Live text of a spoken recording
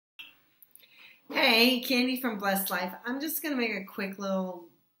Hey, Candy from Blessed Life. I'm just going to make a quick little,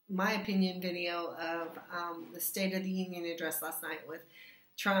 my opinion video of the State of the Union address last night with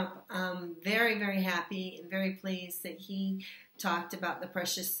Trump. Very, very happy and very pleased that he talked about the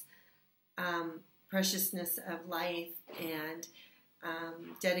preciousness of life and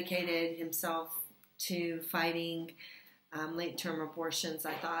dedicated himself to fighting late-term abortions.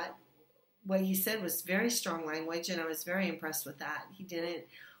 I thought what he said was very strong language, and I was very impressed with that. He didn't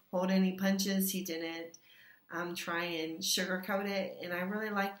hold any punches. He didn't try and sugarcoat it, and I really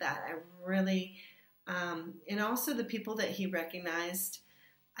like that. I really, and also the people that he recognized,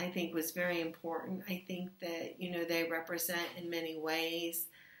 I think was very important. I think that, they represent in many ways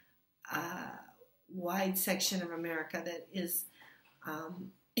a wide section of America that is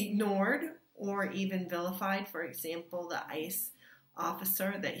ignored or even vilified. For example, the ICE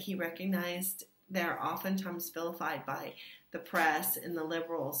officer that he recognized, they're oftentimes vilified by the press and the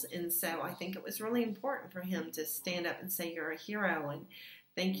liberals, and so I think it was really important for him to stand up and say, you're a hero and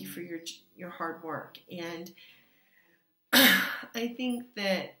thank you for your hard work. And I think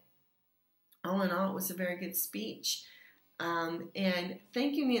that all in all it was a very good speech, and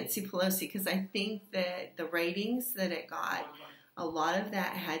thank you, Nancy Pelosi, because I think that the ratings that it got, a lot of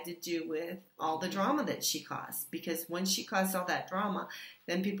that had to do with all the drama that she caused, because when she caused all that drama,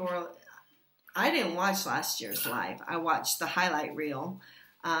 then people were, I didn't watch last year's live. I watched the highlight reel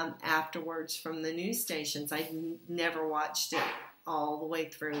afterwards from the news stations. I never watched it all the way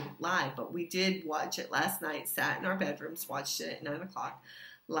through live, but we did watch it last night, sat in our bedrooms, watched it at 9 o'clock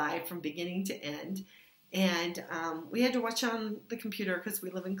live from beginning to end. And we had to watch on the computer because we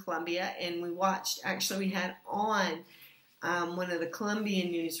live in Columbia, and we watched, actually we had on one of the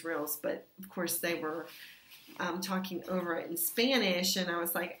Colombian newsreels, but of course they were talking over it in Spanish, and I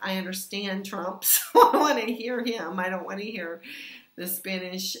was like, I understand Trump, so I want to hear him. I don't want to hear the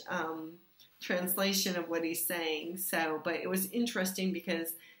Spanish translation of what he's saying. So, but it was interesting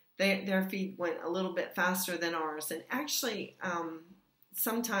because their feed went a little bit faster than ours, and actually,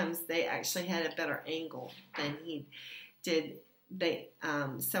 sometimes they actually had a better angle than he did.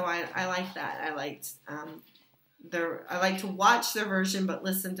 So I like that. I like to watch their version, but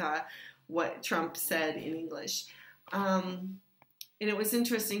listen to what Trump said in English. And it was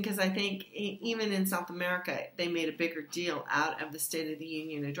interesting because I think even in South America, they made a bigger deal out of the State of the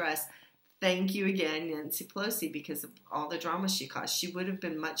Union address. Thank you again, Nancy Pelosi, because of all the drama she caused. She would have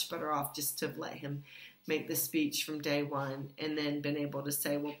been much better off just to have let him make the speech from day one and then been able to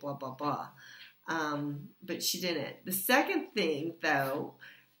say, well, blah, blah, blah. But she didn't. The second thing, though,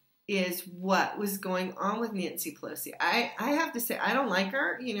 is what was going on with Nancy Pelosi. I have to say, I don't like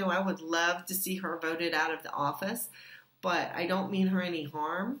her. I would love to see her voted out of the office, but I don't mean her any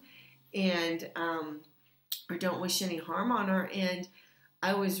harm, and or don't wish any harm on her. And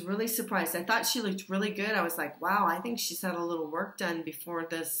I was really surprised. I thought she looked really good. I was like, wow, I think she's had a little work done before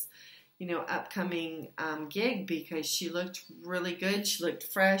this, upcoming gig, because she looked really good. She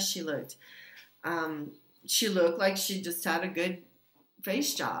looked fresh. She looked like she just had a good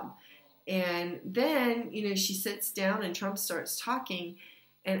face job. And then, she sits down and Trump starts talking,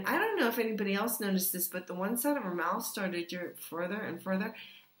 and I don't know if anybody else noticed this, but the one side of her mouth started to get further and further,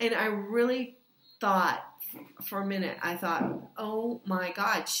 and I really thought for a minute, I thought, oh my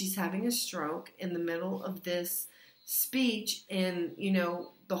God, she's having a stroke in the middle of this speech, and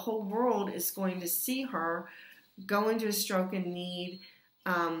the whole world is going to see her go into a stroke and need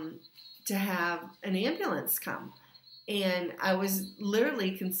to have an ambulance come. And I was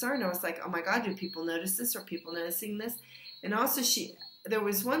literally concerned. I was like, oh my God, do people notice this? Are people noticing this? And also there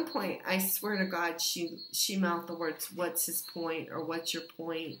was one point, I swear to God, she mouthed the words, what's his point? Or what's your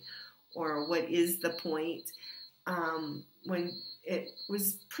point? Or what is the point? When it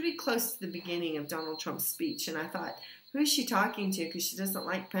was pretty close to the beginning of Donald Trump's speech. And I thought, who is she talking to? Because she doesn't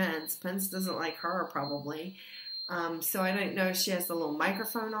like Pence. Pence doesn't like her, probably. So I don't know if she has the little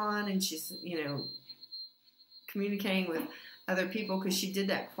microphone on and she's, communicating with other people, because she did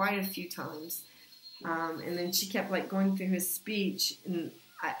that quite a few times. And then she kept going through his speech, and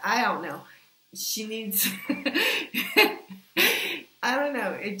I don't know. She needs, I don't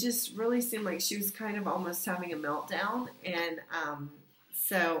know. It just really seemed like she was kind of almost having a meltdown. And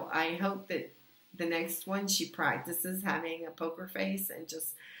so I hope that the next one she practices having a poker face and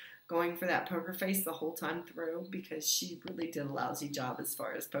just going for that poker face the whole time through, because she really did a lousy job as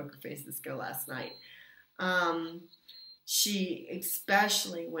far as poker faces go last night. She,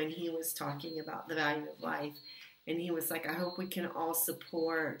 especially when he was talking about the value of life, and he was like, I hope we can all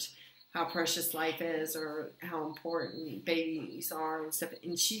support how precious life is, or how important babies are and stuff.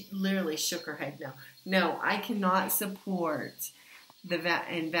 And she literally shook her head, no, I cannot support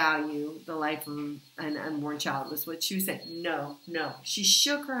and value the life of an unborn child was what she was saying. No, no. She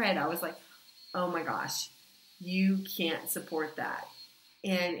shook her head. I was like, oh my gosh, you can't support that.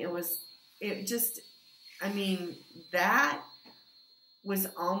 And that was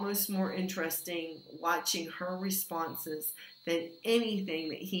almost more interesting watching her responses than anything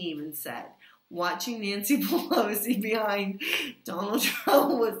that he even said. Watching Nancy Pelosi behind Donald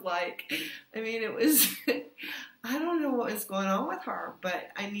Trump was like, it was, I don't know what was going on with her, but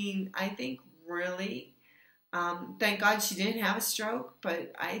I think really, thank God she didn't have a stroke,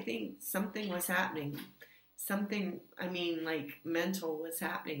 but I think something was happening. Something, mental was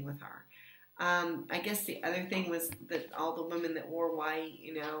happening with her. I guess the other thing was that all the women that wore white,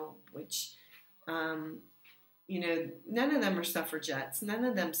 which, none of them are suffragettes. None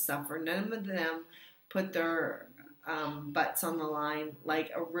of them suffer. None of them put their butts on the line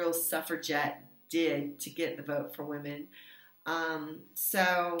like a real suffragette did to get the vote for women.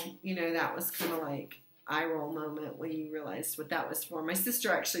 So, that was kind of like eye roll moment when you realized what that was for. My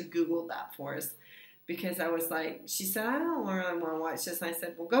sister actually Googled that for us because I was like, she said, I don't really want to watch this. And I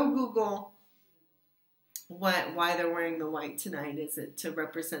said, well, go Google why they're wearing the white tonight. Is it to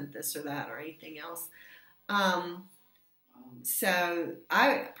represent this or that or anything else? So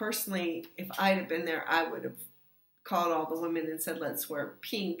I personally, if I'd have been there, I would have called all the women and said, let's wear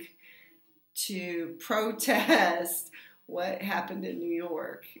pink to protest what happened in New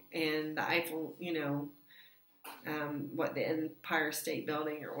York and the Eiffel, the Empire State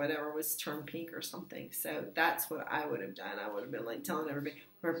Building or whatever was turned pink or something. So that's what I would have done. I would have been like telling everybody,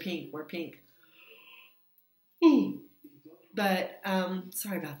 wear pink, wear pink. But,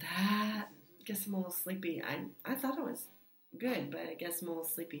 sorry about that. I guess I'm a little sleepy. I thought it was good, but I guess I'm a little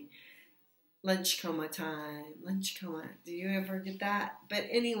sleepy. Lunch coma time. Lunch coma. Do you ever get that? But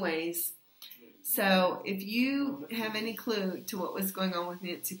anyways, so if you have any clue to what was going on with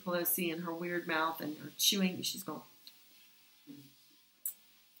Nancy Pelosi and her weird mouth and her chewing, she's going,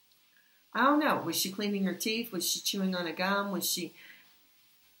 I don't know. Was she cleaning her teeth? Was she chewing on a gum?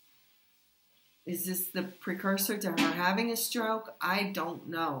 Is this the precursor to her having a stroke? I don't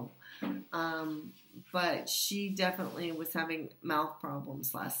know. But she definitely was having mouth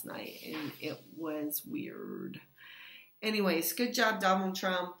problems last night, and it was weird. Anyways, good job, Donald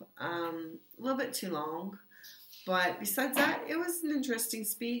Trump. A little bit too long, but besides that, it was an interesting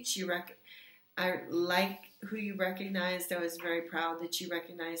speech. I like who you recognized. I was very proud that you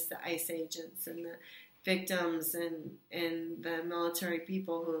recognized the ICE agents and the victims and the military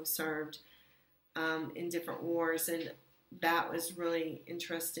people who have served in different wars, and that was really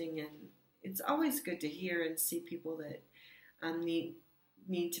interesting. And it's always good to hear and see people that need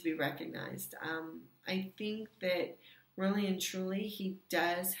to be recognized. I think that really and truly he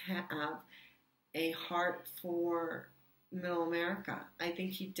does have a heart for middle America. I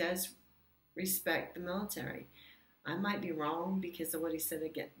think he does respect the military. I might be wrong because of what he said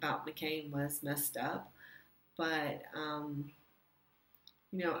about McCain was messed up, but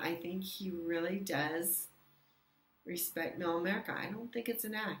I think he really does respect middle America. I don't think it's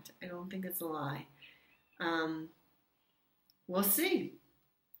an act. I don't think it's a lie. We'll see.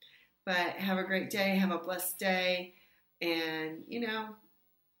 But have a great day. Have a blessed day. And,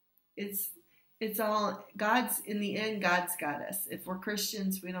 it's all, in the end, God's got us. If we're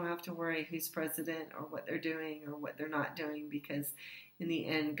Christians, we don't have to worry who's president or what they're doing or what they're not doing, because in the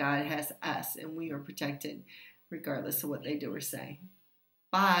end, God has us and we are protected regardless of what they do or say.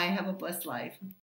 Bye. Have a blessed life.